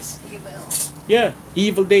evil days. Yeah,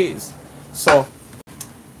 evil days. So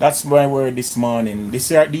that's my word this morning.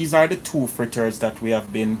 These are the two fritters that we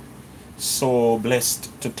have been so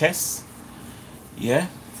blessed to test. Yeah.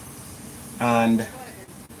 And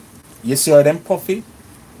you see how them puffy?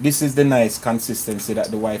 This is the nice consistency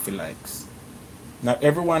that the wifey likes. Not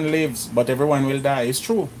everyone lives, but everyone will die. It's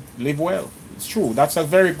true. Live well. It's true. That's a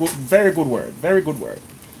very good word. Very good word.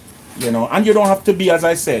 You know, and you don't have to be, as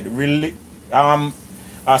I said, really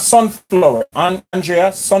sunflower,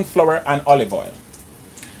 Andrea, sunflower and olive oil.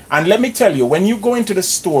 And let me tell you, when you go into the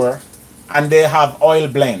store and they have oil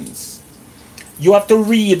blends, you have to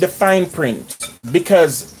read the fine print,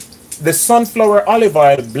 because the sunflower olive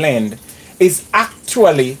oil blend is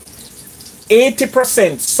actually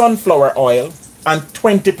 80% sunflower oil and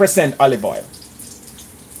 20% olive oil.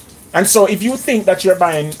 And so if you think that you're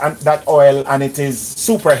buying that oil and it is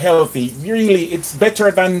super healthy, really it's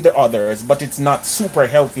better than the others, but it's not super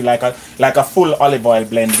healthy like a full olive oil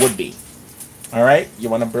blend would be. All right, you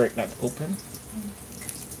want to break that open?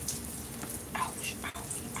 Ouch, ouch,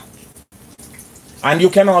 ouch. And you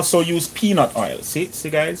can also use peanut oil. See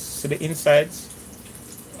guys, see the insides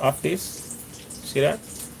of this? See that?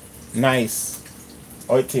 Nice.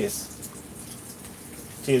 How it tastes?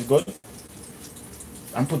 Tastes good?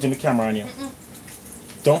 I'm putting the camera on you.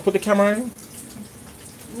 Don't put the camera on you.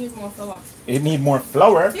 It needs more flour. It needs more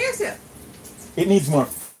flour? Yes, it. It needs more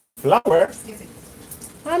flour? Yes, it.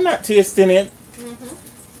 I'm not tasting it.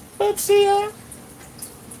 But see,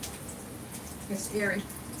 it's airy.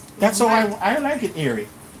 That's how I like it airy.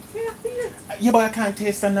 Yeah, but I can't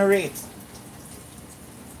taste the narrate.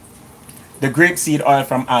 The grapeseed oil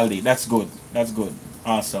from Aldi. That's good. That's good.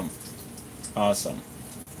 Awesome. Awesome.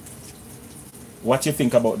 What you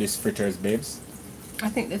think about these fritters, babes? I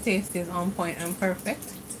think the taste is on point and perfect.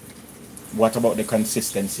 What about the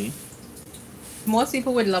consistency? Most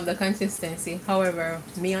people would love the consistency. However,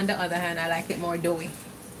 me on the other hand, I like it more doughy.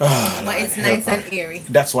 But it's nice and airy.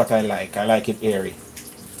 That's what I like. I like it airy.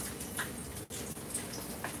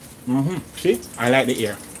 See? I like the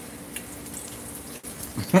air.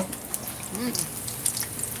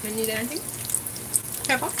 You need anything?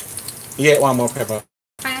 Pepper? Yeah, one more pepper.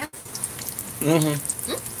 Fire?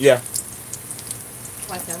 Yeah.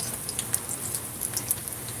 What else?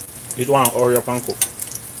 It one Oreo panko.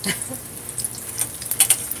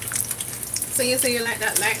 So you say you like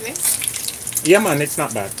that lightly? Yeah, man, it's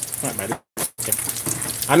not bad. Not bad. Okay.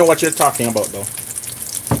 I know what you're talking about, though.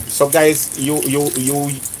 So, guys, you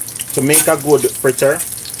to make a good fritter,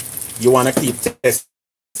 you want to keep testing.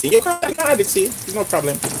 You can add it, see, there's no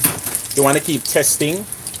problem. You want to keep testing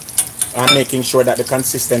and making sure that the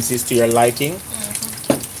consistency is to your liking.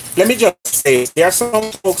 Let me just say, there are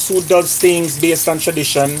some folks who does things based on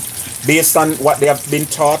tradition, based on what they have been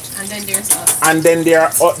taught. And then there's us. And then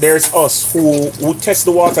there's us who test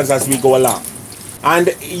the waters as we go along. And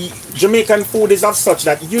Jamaican food is of such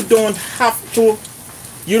that you don't have to,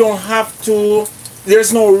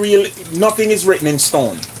 there's no real, nothing is written in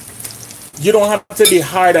stone. You don't have to be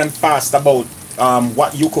hard and fast about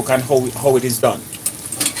what you cook and how it is done.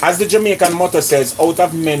 As the Jamaican motto says, out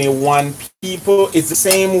of many, one people. It's the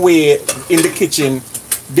same way in the kitchen.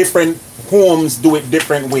 Different homes do it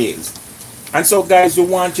different ways. And so, guys, we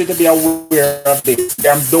want you to be aware of this.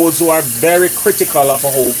 There are those who are very critical of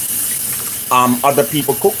how other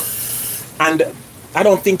people cook. And I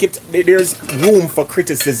don't think there's room for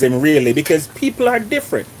criticism, really, because people are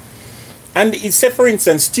different. And say, for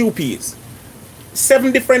instance, stew peas.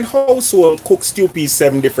 7 different households cook stew peas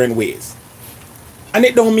 7 different ways. And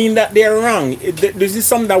it don't mean that they're wrong. This is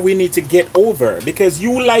something that we need to get over, because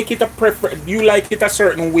you like it a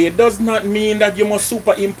certain way. It does not mean that you must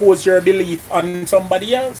superimpose your belief on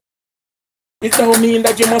somebody else. It don't mean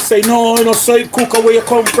that you must say, no, you know, so it cook where you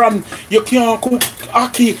come from. You can't cook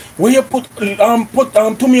ackee where you put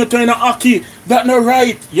tomato in a ackee. That's not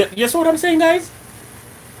right. You see what I'm saying, guys?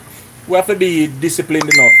 We have to be disciplined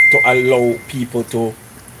enough to allow people to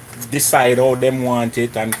decide how them want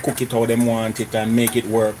it and cook it how them want it and make it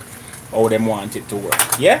work how them want it to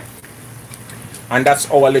work. Yeah? And that's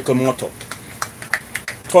our little motto.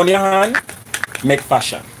 Turn your hand, make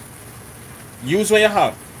fashion. Use what you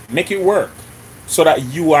have. Make it work so that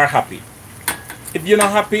you are happy. If you're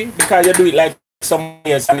not happy because you do it like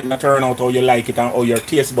somebody else and it not turn out how you like it and how your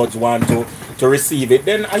taste buds want to receive it,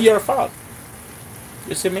 then it's your fault.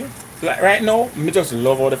 You see me? Like right now, me just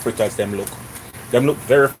love how the fritters them look. Them look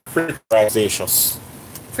very fritaceous.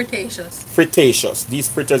 Fritaceous. Fritaceous. These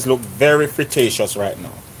fritters look very fritaceous right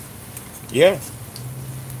now. Yeah.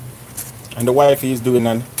 And the wife is doing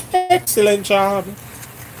an excellent job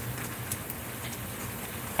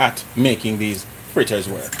at making these fritters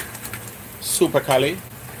work. Super cali,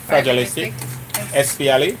 fragilistic,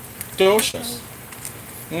 espially, delicious.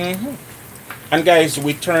 And guys,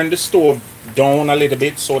 we turn the stove down a little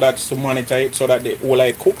bit so that to monitor it, so that the whole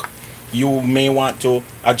I cook. You may want to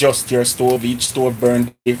adjust your stove. Each stove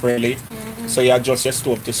burns differently, so you adjust your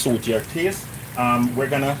stove to suit your taste. We're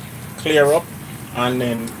gonna clear up and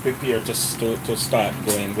then prepare to start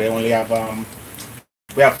going. We only have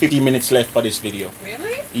 15 minutes left for this video.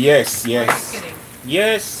 Really? Yes, yes. Are you kidding?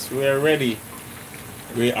 Yes, we are ready.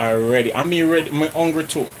 We are ready. I'm ready. I'm hungry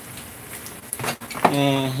too.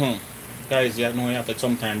 Guys, you know you have to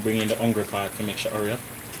sometime bring in the hungry part to make sure hurry up.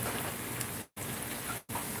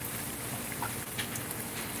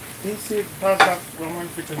 This is perfect Roman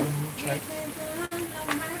fritters. Try.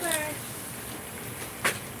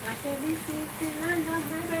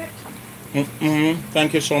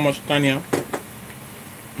 Thank you so much, Tanya.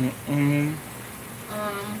 You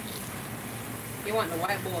want the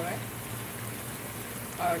white bowl, right?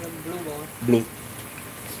 Or the blue bowl? Blue.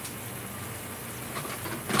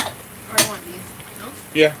 Or I want these, no?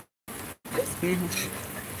 Yeah.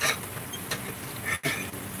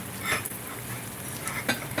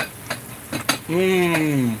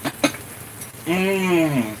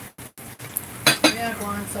 Yeah, go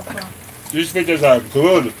on so far. These fritters are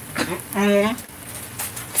good. There.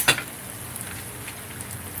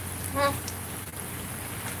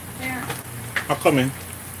 I'm coming.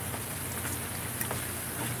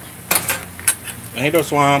 And you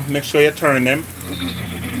just want to make sure you turn them.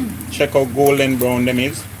 Check how golden brown them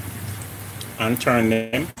is. And turn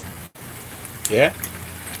them. Yeah.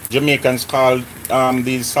 Jamaicans call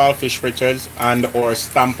these saltfish fritters and or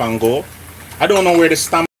stamp and go. I don't know where the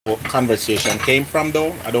stamp conversation came from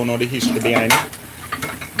though. I don't know the history behind it.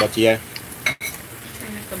 But yeah.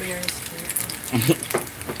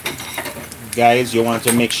 Guys, you want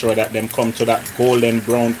to make sure that them come to that golden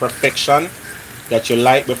brown perfection that you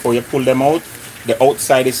like before you pull them out. The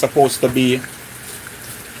outside is supposed to be.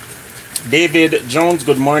 David Jones,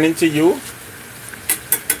 good morning to you.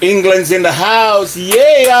 England's in the house,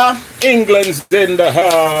 yeah. England's in the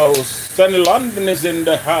house, and London is in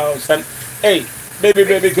the house. And hey,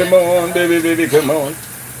 baby, come on, baby, come on.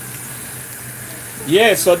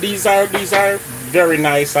 Yeah, so these are very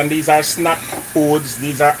nice, and these are snack foods.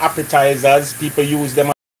 These are appetizers. People use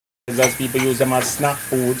them as snack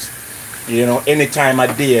foods. You know, any time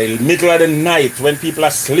of day, middle of the night, when people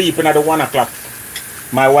are sleeping at the 1 o'clock,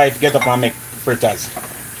 my wife get up and make fritters.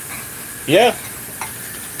 Yeah.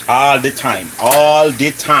 All the time.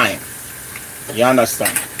 You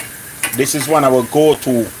understand? This is one of our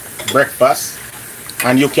go-to breakfast.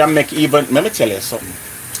 And you can make even, let me tell you something.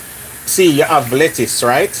 See, you have lettuce,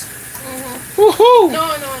 right? Woohoo!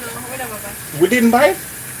 No. We never buy. We didn't buy it?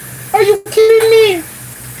 Are you kidding me?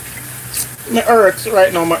 My hurts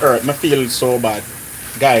right now, my hurt. I feel so bad.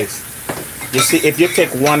 Guys, you see, if you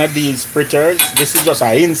take one of these fritters, this is just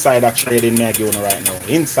an insider trading right now.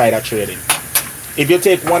 Insider trading. If you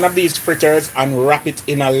take one of these fritters and wrap it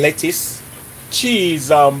in a lettuce,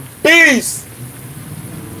 cheese and peas,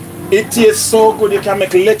 it tastes so good. You can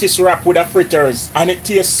make lettuce wrap with the fritters and it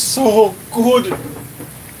tastes so good.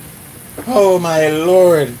 Oh my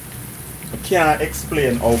Lord. I can't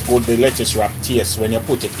explain how good the lettuce wrap tastes when you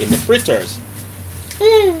put it in the fritters.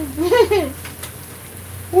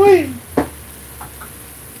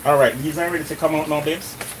 Alright, these are ready to come out now,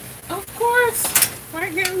 babes? Of course.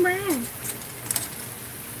 We're getting brown.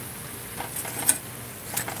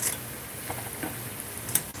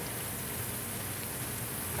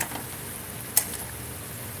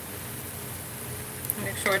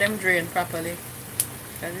 Make sure them drain properly.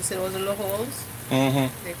 As you see those little holes,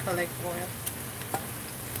 they collect oil.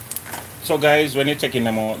 So guys, when you're taking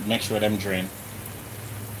them out, make sure them drain.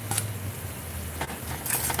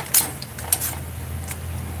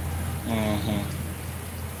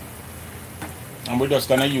 And we're just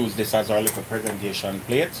gonna use this as our little presentation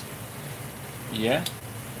plate. Yeah.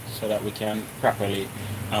 So that we can properly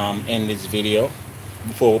end this video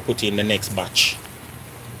before we put in the next batch.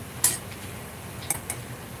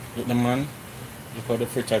 Look the man. Look how the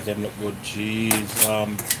fritters them look good.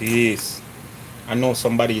 Jeez, peace. I know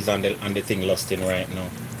somebody's on the thing lusting right now.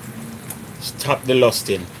 Stop the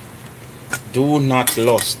lusting. Do not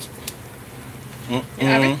lust. You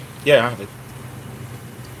have it? Yeah, I have it.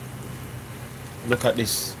 Look at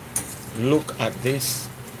this. Look at this.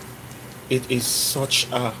 It is such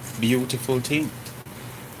a beautiful thing.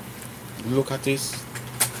 Look at this.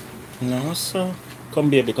 No, so come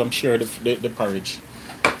baby, come share the porridge.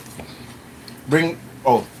 Bring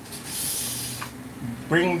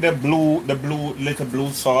bring the little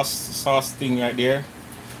blue sauce thing right there.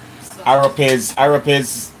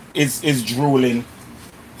 Arapes is drooling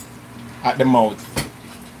at the mouth.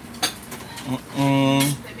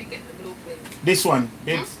 Let me get the blue plate. This one,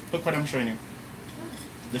 look what I'm showing you.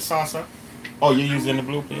 The salsa. Oh, you're using the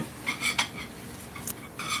blue plate.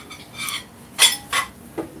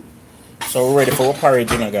 So we're ready for our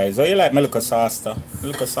porridge, you know, guys. Oh, you like my little salsa?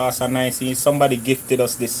 Little salsa, nice. Somebody gifted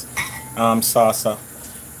us this salsa.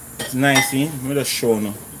 It's nice. Let me just show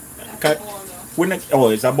you.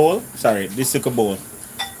 Oh, it's a bowl? Sorry, this is a bowl.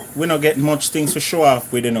 We don't get much things to show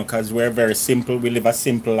off with, you know, because we're very simple. We live a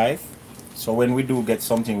simple life. So when we do get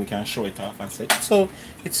something, we can show it off and say,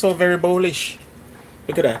 it's so very bowlish.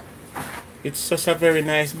 Look at that. It's just a very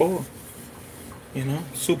nice bowl. You know,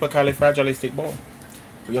 supercalifragilistic bowl.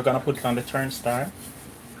 You're gonna put it on the turnstile,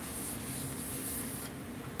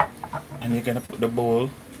 and you're gonna put the bowl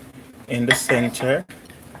in the center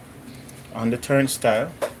on the turnstile,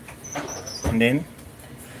 and then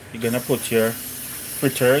you're gonna put your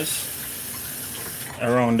fritters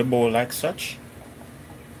around the bowl like such.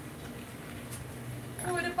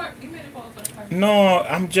 No,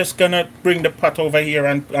 I'm just gonna bring the pot over here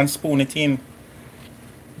and spoon it in.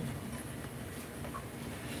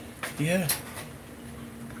 Yeah.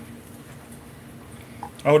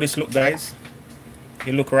 How this look, guys?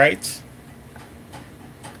 You look right?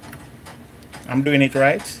 I'm doing it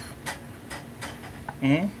right?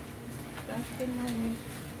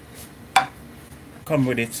 Come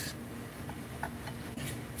with it.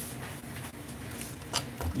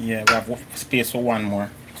 Yeah, we have space for one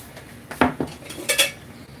more.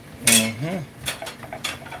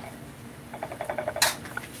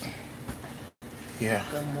 Yeah.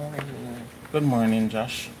 Good morning. Good morning,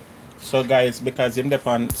 Josh. So guys, because him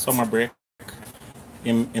on summer break,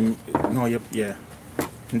 him on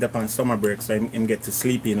summer break, so him get to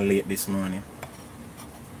sleep in late this morning.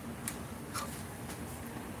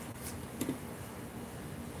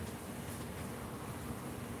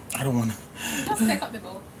 I don't wanna. Just take up the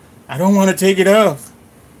bowl. I don't wanna take it off.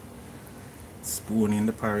 Spoon in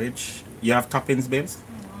the porridge. You have toppings, babes?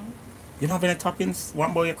 You don't have any toppings?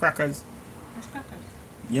 One bowl of crackers. There's crackers.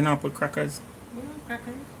 You don't put crackers? We want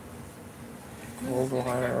crackers. Cold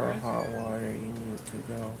water or hot water, you need to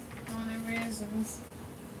go. On the raisins.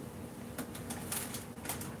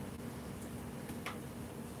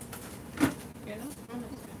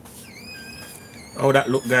 Oh, that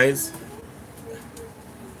look, guys.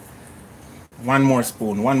 One more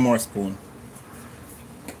spoon. One more spoon.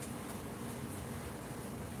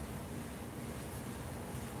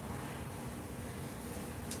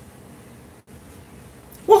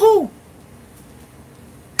 Woohoo!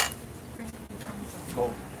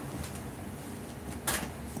 Oh.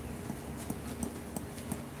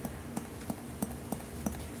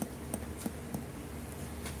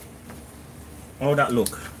 How that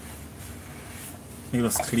look? You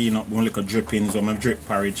just clean up one little drippings on my drip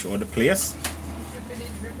porridge or the place.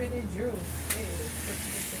 Drippity drew.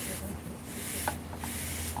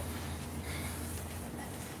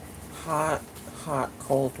 Hot,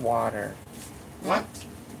 cold water. What?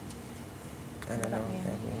 I don't know what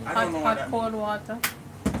that means. I don't know what that cold water.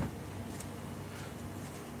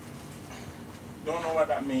 Don't know what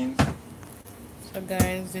that means. So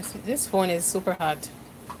guys, this phone is super hot.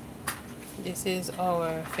 This is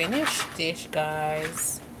our finished dish,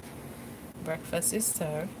 guys. Breakfast is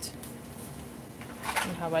served.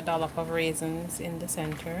 We have a dollop of raisins in the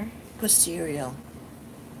center. Put cereal.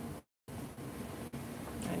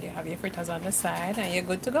 And you have your fritters on the side, and you're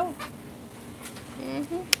good to go.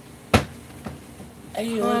 And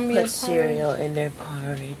you don't put cereal in their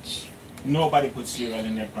porridge. Nobody puts cereal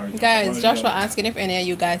in their porridge. Guys, Joshua asking if any of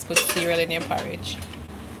you guys put cereal in your porridge.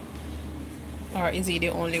 Or is he the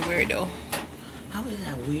only weirdo? How is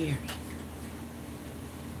that weird?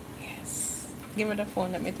 Yes. Give me the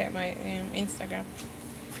phone. Let me take my Instagram.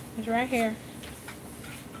 It's right here.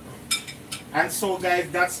 And so, guys,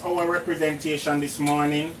 that's our representation this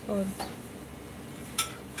morning. Good.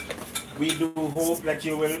 We do hope that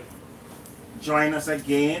you will join us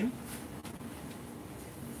again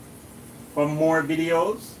for more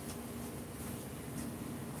videos.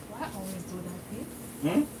 Why always do that,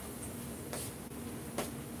 babe?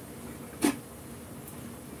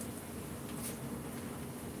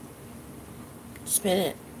 Spin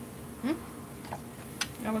it.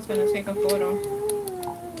 I was gonna take a photo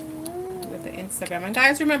with the Instagram. And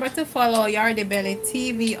guys, remember to follow Yardie Belly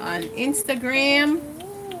TV on Instagram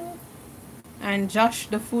and Josh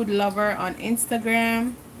the Food Lover on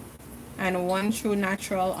Instagram and One True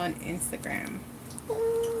Natural on Instagram.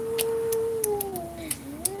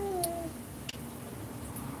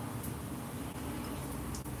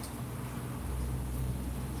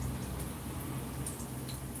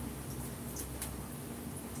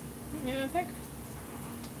 Yeah, take.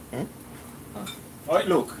 Oh, it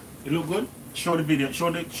look. It look good. Show the video.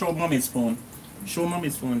 Show mommy's phone. Show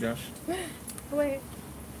mommy's phone, Josh. Wait.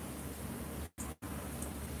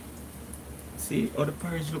 See, oh, the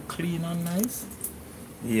porridge look clean and nice.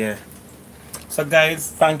 Yeah. So guys,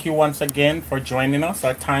 thank you once again for joining us.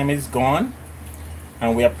 Our time is gone,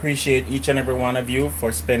 and we appreciate each and every one of you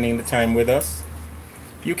for spending the time with us.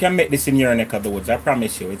 You can make this in your neck of the woods. I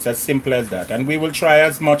promise you. It's as simple as that. And we will try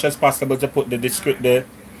as much as possible to put the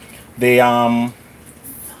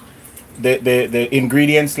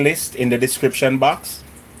ingredients list in the description box.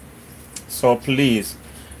 So please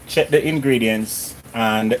check the ingredients.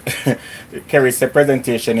 And Kerry said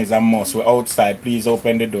presentation is a must. We're outside. Please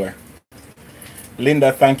open the door.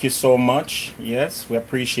 Linda, thank you so much. Yes, we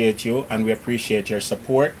appreciate you and we appreciate your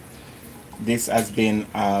support. This has been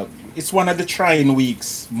it's one of the trying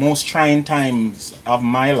weeks, most trying times of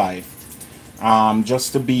my life.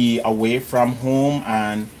 Just to be away from home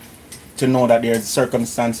and to know that there's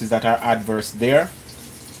circumstances that are adverse there.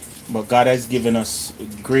 But God has given us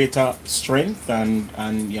greater strength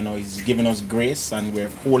and you know, He's given us grace, and we're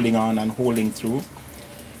holding on and holding through.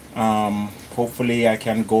 Hopefully I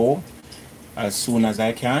can go as soon as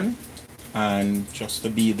I can, and just to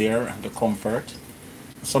be there and the comfort.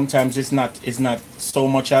 Sometimes it's not so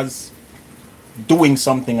much as doing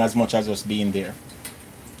something as much as us being there,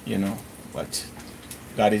 you know. But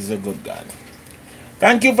God is a good God.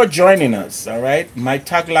 Thank you for joining us. All right, my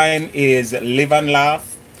tagline is live and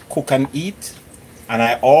laugh, cook and eat, and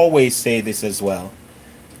I always say this as well: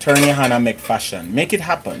 turn your hand and make fashion. Make it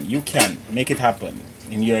happen. You can make it happen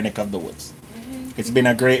in your neck of the woods. It's been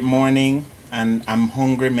a great morning, and I'm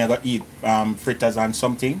hungry. I'm gonna eat fritters and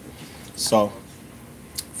something. So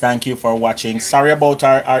thank you for watching. Sorry about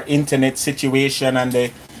our internet situation and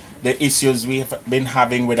the issues we've been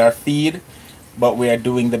having with our feed, but we are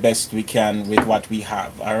doing the best we can with what we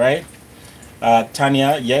have. All right,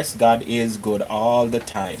 Tanya, yes, God is good all the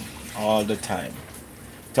time, all the time.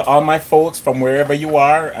 To all my folks from wherever you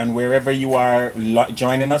are and wherever you are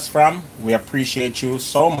joining us from, we appreciate you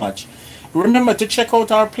so much. Remember to check out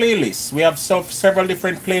our playlists. We have several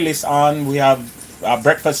different playlists on. We have a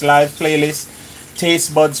Breakfast Live playlist,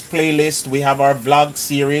 Taste Buds playlist. We have our vlog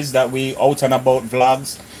series that we out and about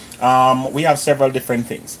vlogs. We have several different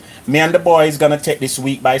things. Me and the boy is gonna take this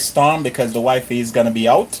week by storm because the wifey is gonna be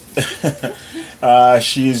out.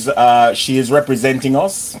 She is representing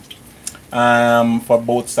us for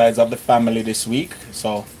both sides of the family this week.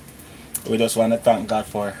 So we just want to thank God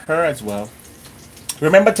for her as well.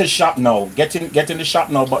 Remember to shop now. Get in the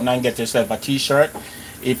shop now button and get yourself a t-shirt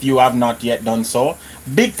if you have not yet done so.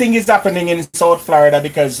 Big thing is happening in South Florida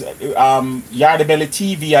because Yardie Belly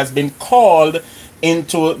TV has been called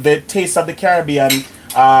into the Taste of the Caribbean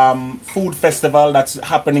food festival that's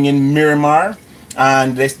happening in Miramar.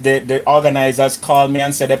 And the organizers called me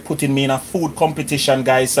and said they're putting me in a food competition,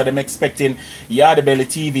 guys. So they're expecting Yardie Belly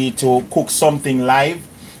TV to cook something live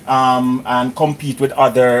and compete with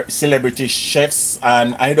other celebrity chefs.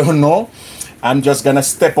 And I don't know. I'm just gonna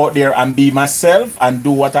step out there and be myself and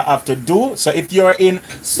do what I have to do. So if you're in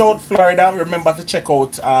South Florida, remember to check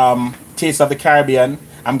out Taste of the Caribbean.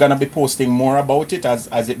 I'm gonna be posting more about it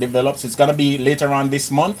as it develops. It's gonna be later on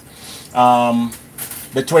this month,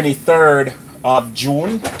 the 23rd of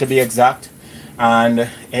June to be exact. And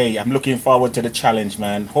hey, I'm looking forward to the challenge,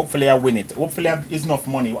 man. Hopefully I win it. Hopefully it's enough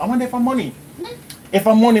money. I wonder if I'm money. If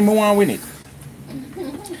I'm money, I want to win it.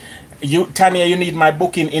 Tanya, you need my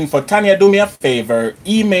booking info. Tanya, do me a favor.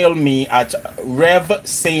 Email me at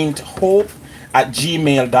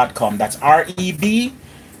revsendhope@gmail.com. That's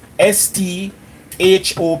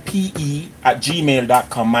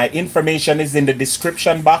REVSTHOPE@gmail.com. My information is in the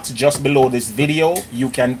description box just below this video. You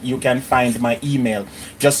can find my email.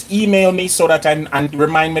 Just email me so that and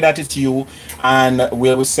remind me that it's you, and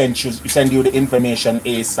we'll send you the information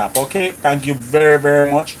ASAP. Okay, thank you very, very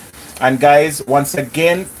much. And guys, once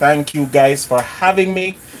again, thank you guys for having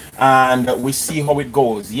me, and we see how it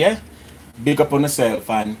goes. Yeah, big up on yourself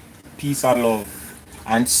and peace and love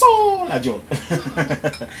and soul. Have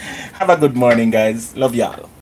a good morning, guys. Love y'all.